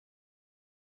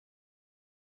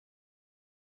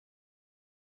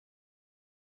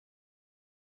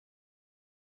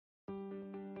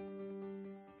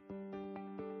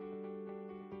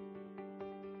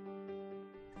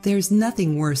There's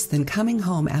nothing worse than coming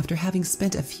home after having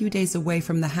spent a few days away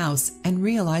from the house and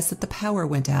realize that the power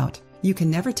went out. You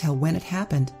can never tell when it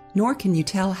happened, nor can you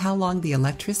tell how long the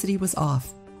electricity was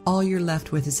off. All you're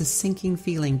left with is a sinking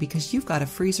feeling because you've got a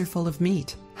freezer full of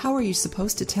meat. How are you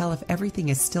supposed to tell if everything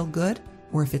is still good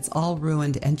or if it's all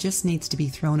ruined and just needs to be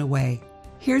thrown away?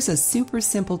 Here's a super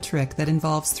simple trick that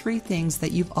involves 3 things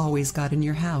that you've always got in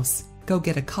your house. Go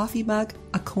get a coffee mug,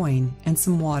 a coin, and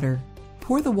some water.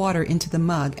 Pour the water into the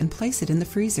mug and place it in the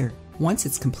freezer. Once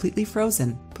it's completely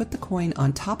frozen, put the coin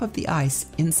on top of the ice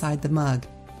inside the mug.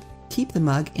 Keep the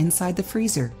mug inside the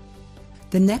freezer.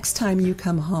 The next time you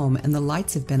come home and the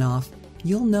lights have been off,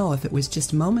 you'll know if it was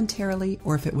just momentarily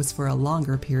or if it was for a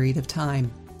longer period of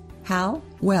time. How?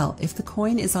 Well, if the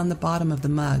coin is on the bottom of the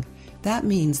mug, that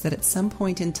means that at some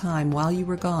point in time while you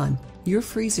were gone, your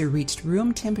freezer reached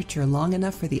room temperature long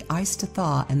enough for the ice to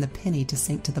thaw and the penny to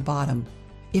sink to the bottom.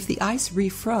 If the ice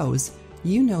refroze,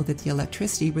 you know that the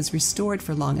electricity was restored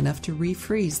for long enough to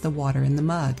refreeze the water in the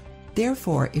mug.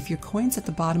 Therefore, if your coin's at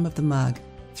the bottom of the mug,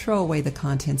 throw away the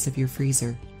contents of your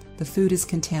freezer. The food is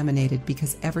contaminated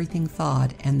because everything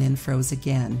thawed and then froze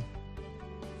again.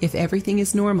 If everything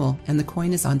is normal and the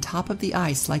coin is on top of the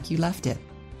ice like you left it,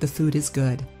 the food is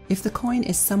good. If the coin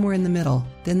is somewhere in the middle,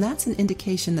 then that's an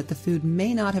indication that the food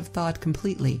may not have thawed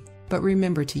completely, but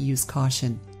remember to use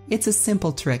caution. It's a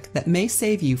simple trick that may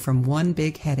save you from one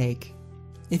big headache.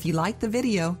 If you liked the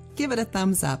video, give it a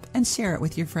thumbs up and share it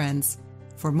with your friends.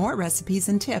 For more recipes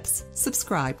and tips,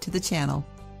 subscribe to the channel.